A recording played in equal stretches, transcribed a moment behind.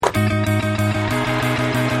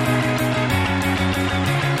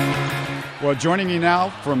Well, joining me now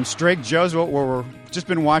from Strake Joe's, where we're just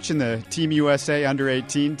been watching the Team USA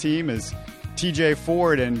Under-18 team, is TJ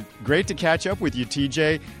Ford, and great to catch up with you,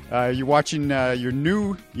 TJ. You're watching your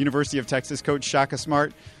new University of Texas coach, Shaka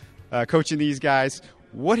Smart, coaching these guys.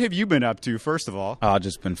 What have you been up to, first of all? I've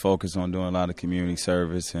just been focused on doing a lot of community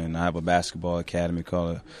service, and I have a basketball academy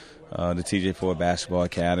called the TJ Ford Basketball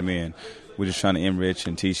Academy, and we're just trying to enrich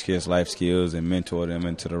and teach kids life skills and mentor them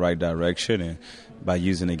into the right direction and by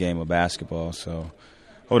using the game of basketball. So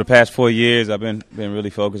over the past 4 years, I've been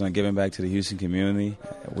really focused on giving back to the Houston community.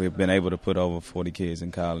 We've been able to put over 40 kids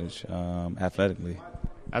in college athletically.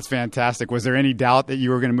 That's fantastic. Was there any doubt that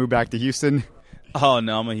you were going to move back to Houston? Oh,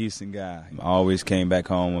 no, I'm a Houston guy. I always came back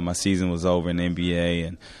home when my season was over in the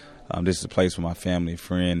NBA, and this is a place where my family and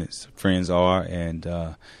friends are, and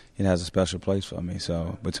it has a special place for me.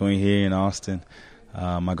 So between here and Austin,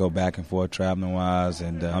 I go back and forth traveling-wise,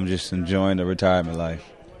 and I'm just enjoying the retirement life.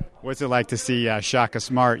 What's it like to see Shaka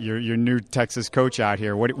Smart, your new Texas coach out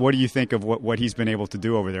here? What do you think of what he's been able to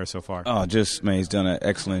do over there so far? Oh, he's done an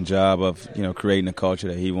excellent job of creating a culture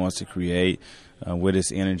that he wants to create with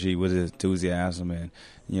his energy, with his enthusiasm, and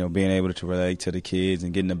being able to relate to the kids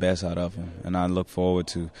and getting the best out of them. And I look forward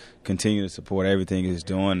to continue to support everything he's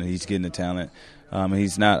doing, and he's getting the talent. And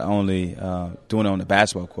he's not only doing it on the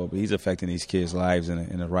basketball court, but he's affecting these kids' lives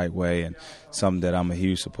in the right way, and something that I'm a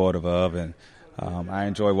huge supporter of. And I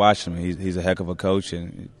enjoy watching him. He's a heck of a coach,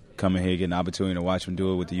 and coming here, getting an opportunity to watch him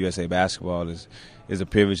do it with the USA Basketball is a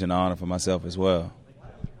privilege and honor for myself as well.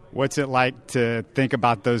 What's it like to think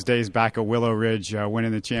about those days back at Willow Ridge,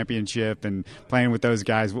 winning the championship and playing with those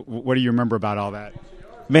guys? What do you remember about all that?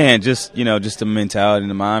 Man, just the mentality and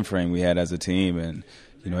the mind frame we had as a team, and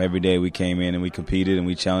every day we came in and we competed and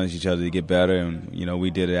we challenged each other to get better, and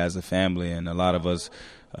we did it as a family, and a lot of us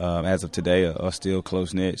as of today are still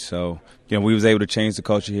close-knit. So we was able to change the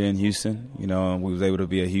culture here in Houston, and we was able to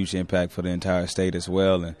be a huge impact for the entire state as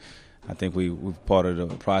well. And I think we're part of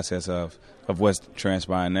the process of what's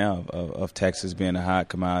transpiring now, of Texas being a hot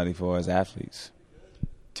commodity for us athletes.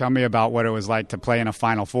 Tell me about what it was like to play in a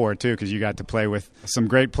Final Four, too, because you got to play with some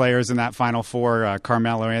great players in that Final Four.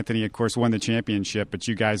 Carmelo Anthony, of course, won the championship, but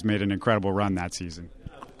you guys made an incredible run that season.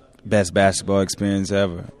 Best basketball experience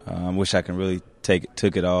ever. Wish I could really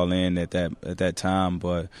took it all in at that time,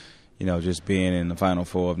 but just being in the Final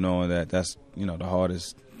Four, of knowing that that's the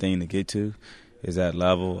hardest thing to get to is that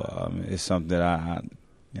level. It's something that I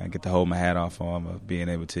get to hold my hat off on, of being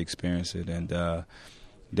able to experience it, and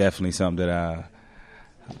definitely something that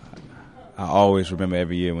I always remember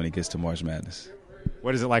every year when it gets to March Madness.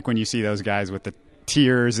 What is it like when you see those guys with the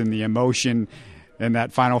tears and the emotion and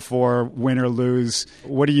that Final Four, win or lose?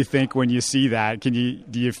 What do you think when you see that? Do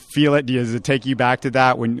you feel it? Does it take you back to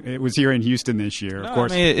that when it was here in Houston this year? Of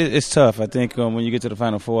course, it's tough. I think when you get to the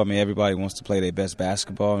Final Four, everybody wants to play their best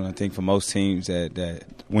basketball, and I think for most teams that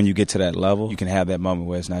when you get to that level, you can have that moment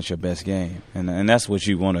where it's not your best game, and that's what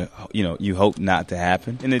you want to, you hope not to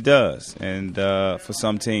happen, and it does, and for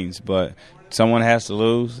some teams, but someone has to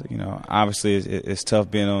lose. Obviously it's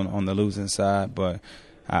tough being on the losing side, but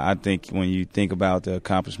I think when you think about the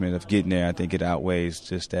accomplishment of getting there, I think it outweighs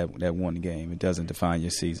just that one game. It doesn't define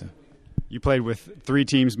your season. You played with three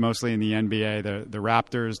teams mostly in the NBA, the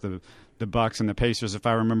Raptors, the Bucks, and the Pacers, if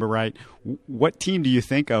I remember right. What team do you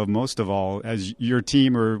think of most of all as your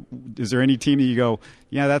team, or is there any team that you go,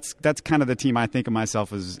 yeah, that's kind of the team I think of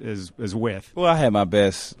myself as with? Well, I had my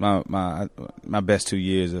best 2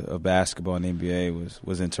 years of basketball in the NBA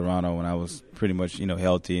was in Toronto when I was pretty much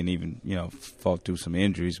healthy and even fought through some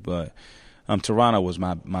injuries. But Toronto was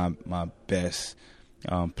my best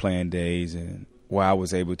playing days, and where I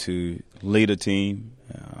was able to lead a team.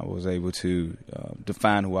 I was able to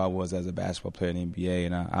define who I was as a basketball player in the NBA,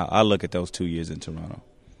 and I look at those 2 years in Toronto.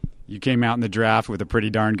 You came out in the draft with a pretty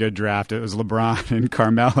darn good draft. It was LeBron and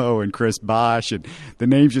Carmelo and Chris Bosh, and the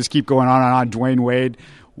names just keep going on and on. Dwayne Wade.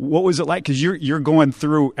 What was it like? Because you're going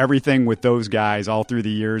through everything with those guys all through the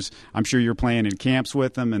years. I'm sure you're playing in camps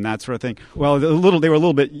with them and that sort of thing. Well, they were a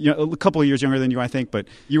little bit, a couple of years younger than you, I think, but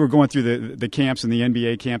you were going through the camps and the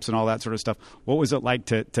NBA camps and all that sort of stuff. What was it like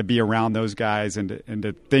to be around those guys and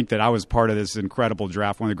to think that I was part of this incredible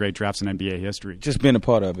draft, one of the great drafts in NBA history? Just being a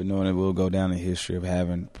part of it, knowing it will go down in history of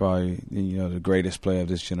having probably the greatest player of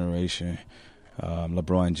this generation.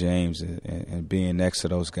 LeBron James, and being next to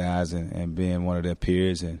those guys and being one of their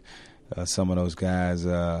peers, and some of those guys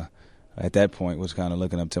at that point was kind of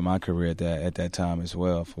looking up to my career at that time as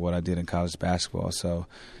well for what I did in college basketball. So,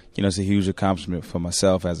 it's a huge accomplishment for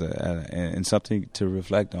myself and something to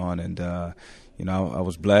reflect on. And I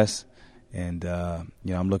was blessed, and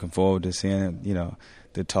I'm looking forward to seeing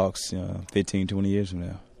the talks 15, 20 years from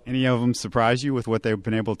now. Any of them surprise you with what they've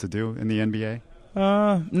been able to do in the NBA?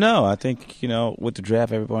 No, I think, with the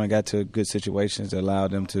draft, everyone got to good situations that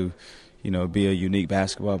allowed them to, be a unique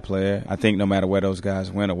basketball player. I think no matter where those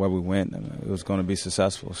guys went or where we went, it was going to be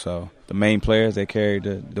successful. So the main players, they carried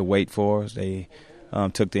the weight for us. They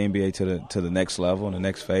took the NBA to the next level and the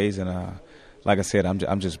next phase. And like I said,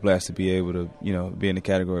 I'm just blessed to be able to, be in the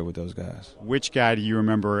category with those guys. Which guy do you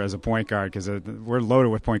remember as a point guard? Because we're loaded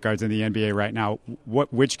with point guards in the NBA right now.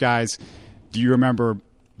 Which guys do you remember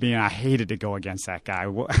being, I hated to go against that guy.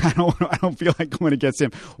 I don't feel like going against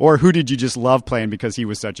him. Or who did you just love playing because he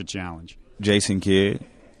was such a challenge? Jason Kidd.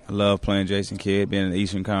 I love playing Jason Kidd, being in the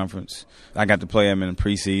Eastern Conference. I got to play him in the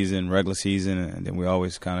preseason, regular season, and then we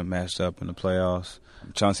always kind of matched up in the playoffs.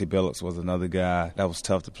 Chauncey Billups was another guy that was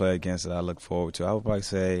tough to play against that I look forward to. I would probably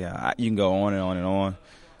say you can go on and on and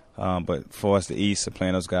on. But for us, the East,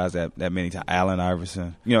 playing those guys that many times, Allen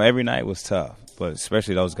Iverson, every night was tough. But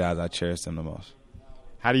especially those guys, I cherish them the most.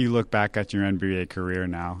 How do you look back at your NBA career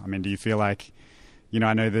now? I mean, do you feel like,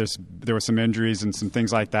 I know there were some injuries and some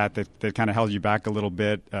things like that kind of held you back a little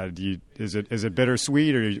bit. Is it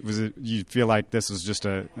bittersweet, or you feel like this was just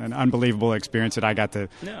an unbelievable experience that I got to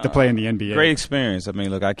play in the NBA? Great experience. I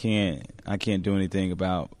mean, look, I can't do anything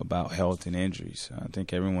about health and injuries. I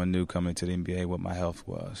think everyone knew coming to the NBA what my health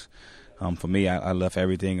was. For me, I left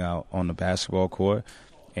everything out on the basketball court.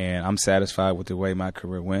 And I'm satisfied with the way my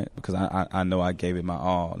career went because I know I gave it my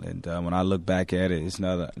all. And when I look back at it, it's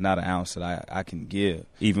not an ounce that I can give.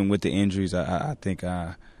 Even with the injuries, I think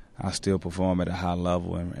I still perform at a high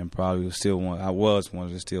level and probably I was one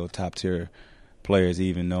of the still top-tier players,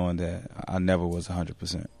 even knowing that I never was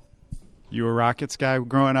 100%. You were a Rockets guy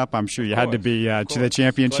growing up? I'm sure you had to be to the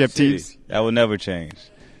championship teams. That will never change.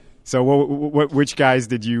 So, which guys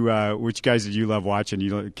did you love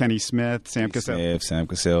watching? Kenny Smith, Sam Cassell. Sam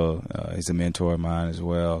Cassell, he's a mentor of mine as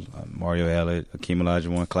well. Mario Elliott, Akeem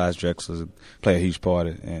Olajuwon, Clyde Drexler play a huge part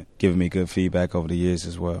in giving me good feedback over the years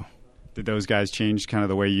as well. Did those guys change kind of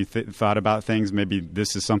the way you thought about things? Maybe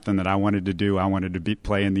this is something that I wanted to do. I wanted to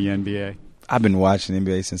play in the NBA. I've been watching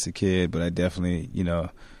NBA since a kid, but I definitely,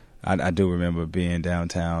 I do remember being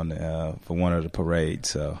downtown for one of the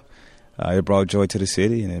parades. So. It brought joy to the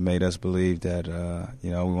city, and it made us believe that,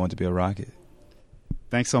 we wanted to be a Rocket.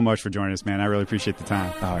 Thanks so much for joining us, man. I really appreciate the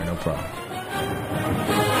time. All right, no problem.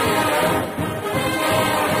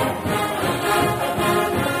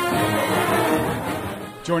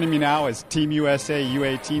 Joining me now is Team USA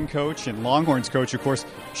UA team coach and Longhorns coach, of course,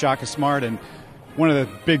 Shaka Smart. And one of the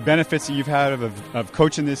big benefits that you've had of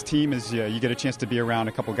coaching this team is you get a chance to be around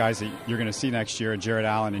a couple guys that you're going to see next year, Jarrett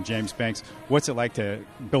Allen and James Banks. What's it like to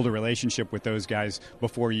build a relationship with those guys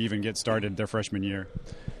before you even get started their freshman year?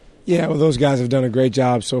 Yeah, well, those guys have done a great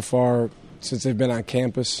job so far since they've been on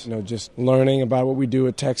campus, just learning about what we do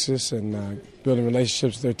at Texas and building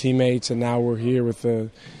relationships with their teammates. And now we're here with the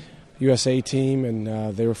USA team,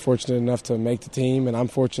 and they were fortunate enough to make the team, and I'm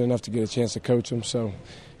fortunate enough to get a chance to coach them. So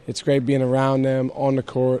it's great being around them on the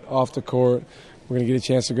court, off the court. We're going to get a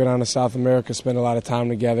chance to go down to South America, spend a lot of time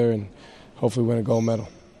together, and hopefully win a gold medal.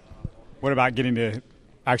 What about getting to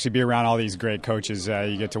actually be around all these great coaches?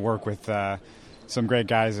 You get to work with some great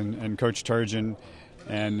guys and Coach Turgeon.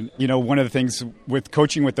 And, one of the things with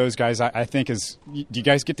coaching with those guys, I think, is do you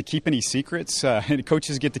guys get to keep any secrets? Any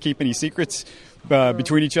coaches get to keep any secrets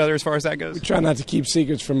between each other as far as that goes? We try not to keep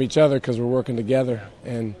secrets from each other because we're working together.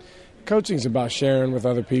 And coaching is about sharing with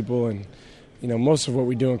other people, and most of what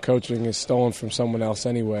we do in coaching is stolen from someone else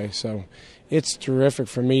anyway. So it's terrific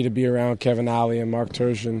for me to be around Kevin Ollie and Mark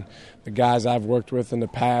Turgeon. The guys I've worked with in the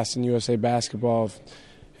past in USA basketball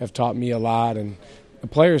have taught me a lot, and the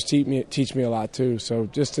players teach me a lot too. So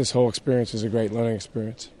just this whole experience is a great learning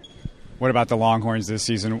experience. What about the Longhorns this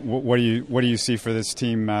season? What do you see for this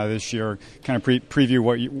team this year? Kind of preview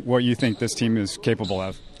what you think this team is capable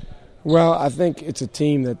of. Well, I think it's a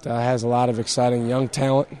team that has a lot of exciting young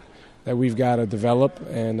talent that we've got to develop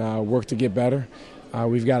and work to get better.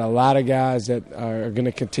 We've got a lot of guys that are going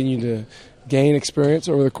to continue to gain experience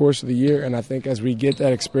over the course of the year, and I think as we get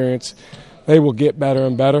that experience, they will get better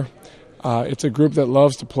and better. It's a group that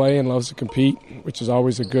loves to play and loves to compete, which is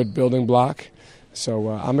always a good building block. So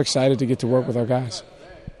I'm excited to get to work with our guys.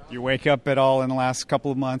 You wake up at all in the last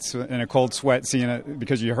couple of months in a cold sweat, seeing it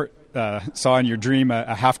because you saw in your dream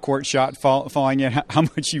a half-court shot falling in? How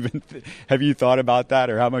much have you thought about that,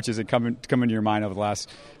 or how much has it come into your mind over the last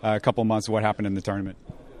couple of months of what happened in the tournament?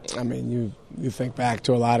 I mean, you think back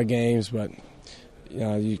to a lot of games, but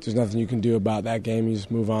there's nothing you can do about that game. You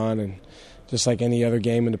just move on, and just like any other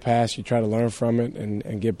game in the past, you try to learn from it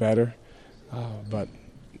and get better. But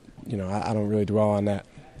I don't really dwell on that.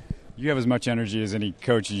 You have as much energy as any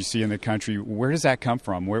coach you see in the country. Where does that come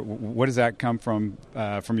from? What does that come from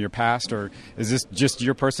your past, or is this just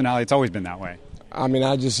your personality? It's always been that way. I mean,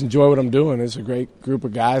 I just enjoy what I'm doing. It's a great group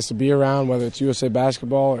of guys to be around, whether it's USA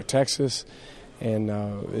Basketball or Texas, and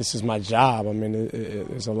this is my job. I mean,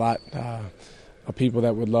 there's a lot of people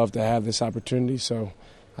that would love to have this opportunity, so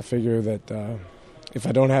I figure that if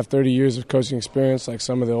I don't have 30 years of coaching experience like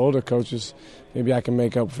some of the older coaches, maybe I can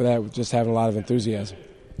make up for that with just having a lot of enthusiasm.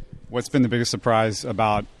 What's been the biggest surprise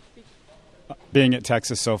about being at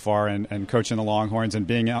Texas so far and coaching the Longhorns and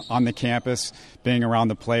being on the campus, being around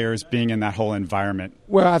the players, being in that whole environment?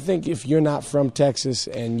 Well, I think if you're not from Texas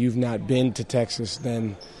and you've not been to Texas,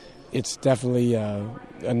 then it's definitely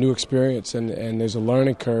a new experience, and there's a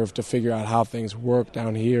learning curve to figure out how things work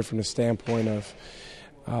down here from the standpoint of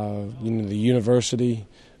the university,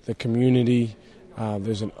 the community.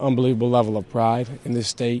 There's an unbelievable level of pride in this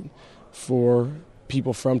state for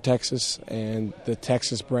people from Texas and the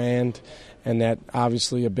Texas brand, and that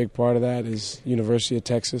obviously a big part of that is University of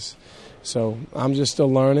Texas. So I'm just still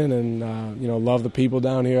learning and, love the people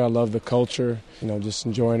down here. I love the culture, just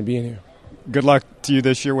enjoying being here. Good luck to you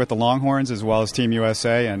this year with the Longhorns as well as Team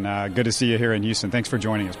USA, and good to see you here in Houston. Thanks for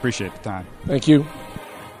joining us. Appreciate the time. Thank you.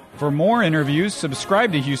 For more interviews,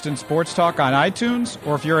 subscribe to Houston Sports Talk on iTunes,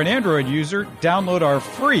 or if you're an Android user, download our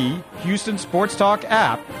free Houston Sports Talk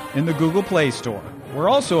app in the Google Play Store. We're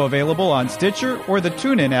also available on Stitcher or the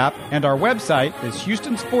TuneIn app, and our website is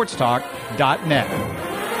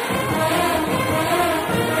houstonsportstalk.net.